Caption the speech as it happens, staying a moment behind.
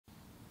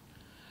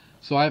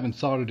So I haven't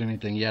soldered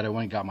anything yet. I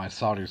went and got my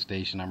solder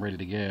station. I'm ready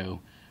to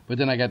go. But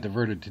then I got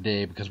diverted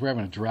today because we're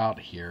having a drought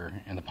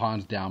here and the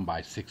pond's down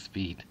by 6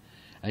 feet.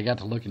 And I got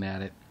to looking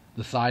at it.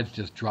 The sides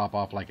just drop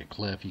off like a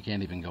cliff. You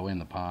can't even go in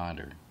the pond,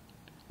 or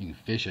you can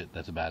fish it.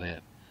 That's about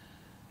it.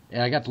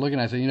 And I got to looking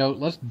at it. I said, you know,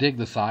 let's dig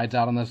the sides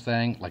out on this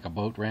thing like a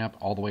boat ramp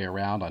all the way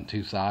around on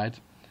 2 sides.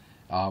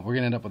 We're going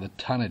to end up with a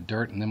ton of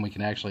dirt, and then we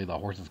can actually, the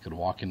horses could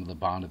walk into the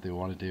pond if they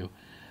wanted to.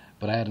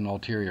 But I had an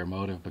ulterior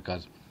motive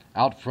because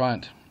out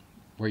front,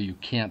 where you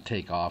can't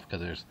take off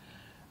because there's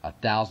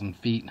 1,000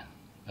 feet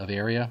of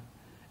area,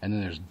 and then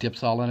there's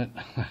dips all in it.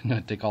 I'm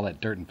going to take all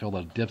that dirt and fill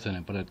those dips in it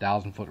and put a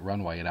 1,000-foot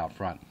runway out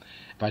front.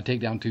 If I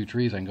take down 2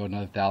 trees, I can go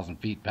another 1,000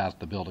 feet past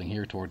the building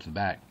here towards the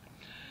back.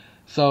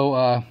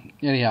 So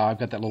anyhow, I've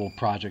got that little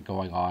project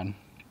going on.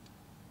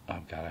 Oh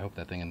God, I hope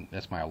that thing,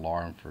 that's my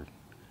alarm for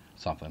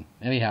something.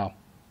 Anyhow,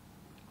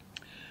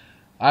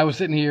 I was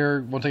sitting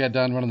here once I got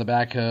done running the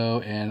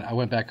backhoe, and I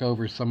went back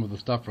over some of the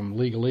stuff from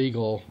Legal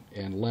Eagle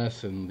and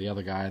Les and the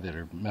other guy that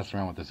are messing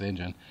around with this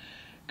engine,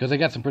 because I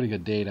got some pretty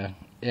good data.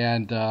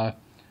 And the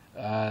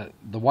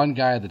one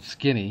guy that's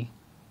skinny,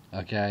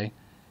 okay,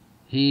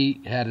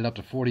 he had it up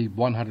to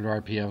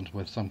 4,100 RPMs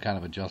with some kind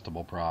of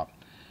adjustable prop.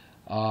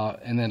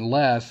 And then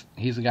Les,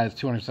 he's the guy that's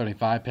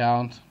 275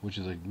 pounds, which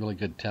is a really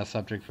good test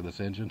subject for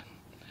this engine.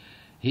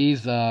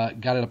 He's got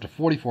it up to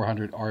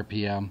 4,400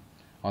 RPM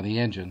on the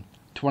engine,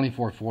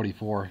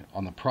 2444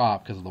 on the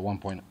prop because of the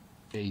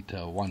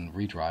 1.81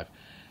 redrive.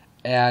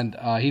 And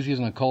he's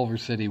using a Culver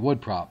City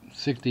wood prop,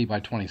 60 by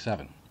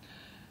 27.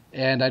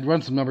 And I'd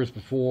run some numbers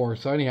before,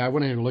 so anyhow, I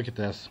went in here to look at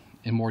this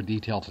in more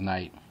detail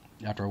tonight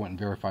after I went and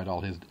verified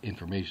all his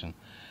information.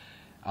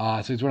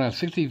 So he's running a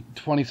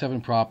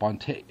 60-27 prop on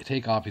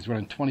takeoff. He's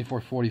running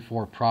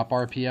 2444 prop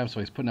RPM, so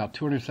he's putting out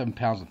 207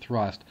 pounds of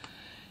thrust.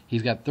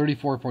 He's got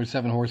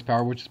 34.7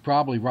 horsepower, which is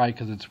probably right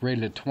because it's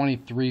rated at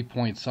 23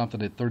 point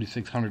something at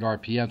 3,600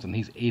 RPMs, and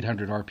he's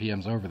 800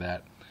 RPMs over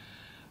that.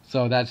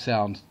 So that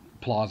sounds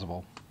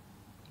plausible.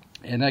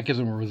 And that gives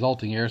him a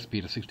resulting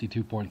airspeed of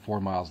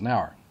 62.4 miles an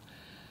hour.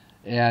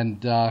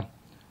 And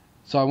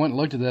so I went and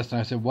looked at this, and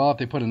I said, well, if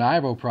they put an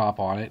IVO prop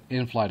on it,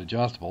 in-flight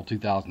adjustable,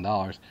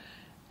 $2,000,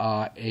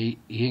 he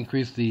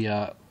increased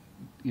the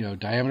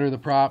diameter of the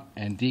prop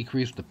and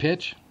decreased the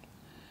pitch.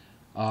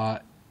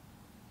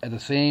 At the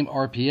same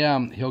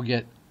RPM, he'll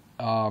get,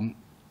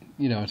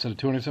 instead of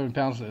 207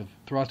 pounds of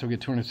thrust, he'll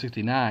get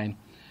 269,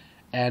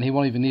 and he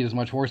won't even need as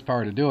much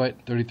horsepower to do it,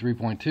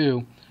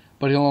 33.2,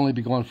 but he'll only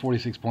be going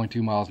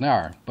 46.2 miles an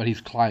hour, but he's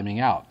climbing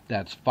out.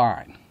 That's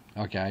fine,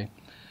 okay?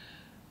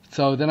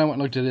 So then I went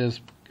and looked at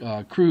his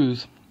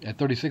cruise at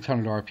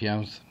 3,600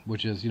 RPMs,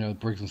 which is,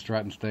 Briggs and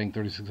Stratton's thing,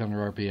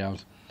 3,600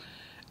 RPMs,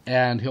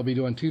 and he'll be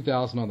doing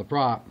 2,000 on the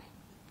prop.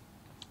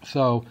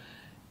 So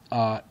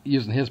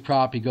using his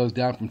prop, he goes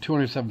down from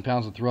 207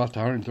 pounds of thrust to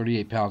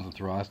 138 pounds of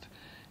thrust.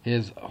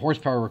 His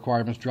horsepower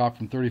requirements drop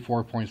from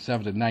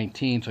 34.7 to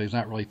 19, so he's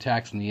not really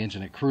taxing the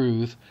engine at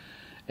cruise,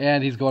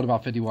 and he's going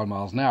about 51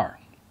 miles an hour.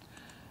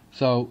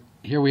 So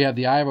here we have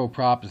the IVO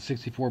prop at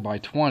 64 by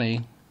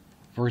 20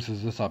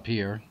 versus this up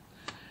here.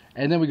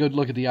 And then we go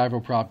look at the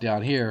IVO prop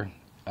down here,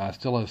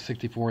 still a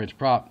 64-inch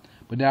prop,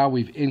 but now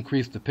we've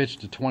increased the pitch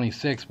to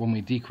 26 when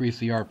we decrease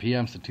the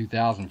RPMs to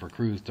 2,000 for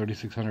cruise,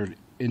 3,600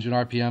 engine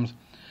RPMs.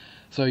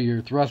 So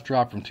your thrust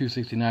dropped from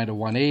 269 to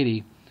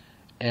 180,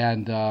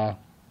 and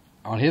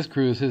on his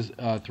cruise, his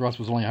thrust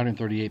was only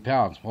 138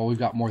 pounds. Well, we've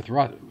got more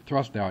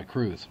thrust now at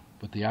cruise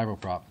with the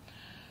IVO prop.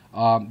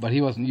 But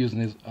he wasn't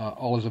using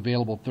all his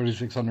available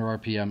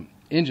 3,600 RPM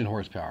engine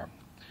horsepower.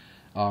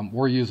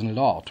 We're using it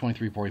all,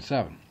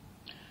 23.7.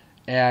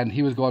 And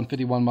he was going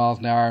 51 miles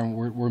an hour, and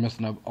we're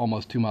missing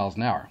almost 2 miles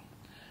an hour.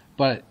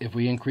 But if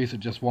we increase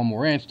it just 1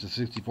 more inch to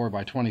 64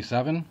 by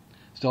 27,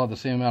 still have the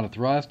same amount of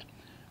thrust,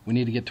 we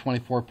need to get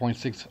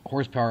 24.6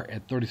 horsepower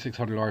at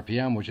 3,600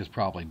 RPM, which is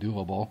probably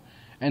doable.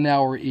 And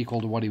now we're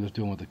equal to what he was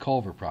doing with the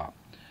Culver prop.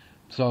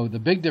 So the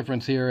big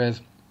difference here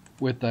is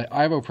with the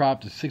IVO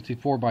prop to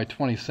 64 by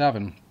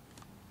 27,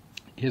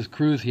 his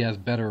cruise, he has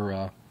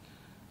better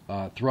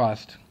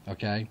thrust,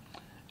 okay?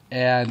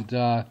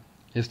 And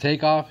his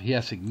takeoff, he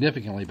has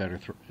significantly better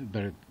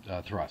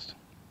thrust.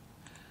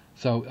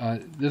 So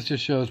this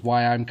just shows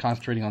why I'm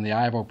concentrating on the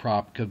IVO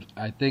prop, because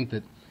I think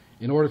that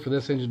in order for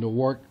this engine to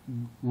work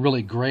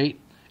really great,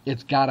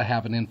 it's got to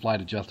have an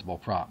in-flight adjustable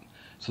prop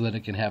so that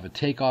it can have a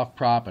takeoff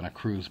prop and a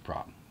cruise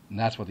prop. And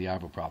that's what the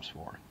IVO prop's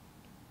for.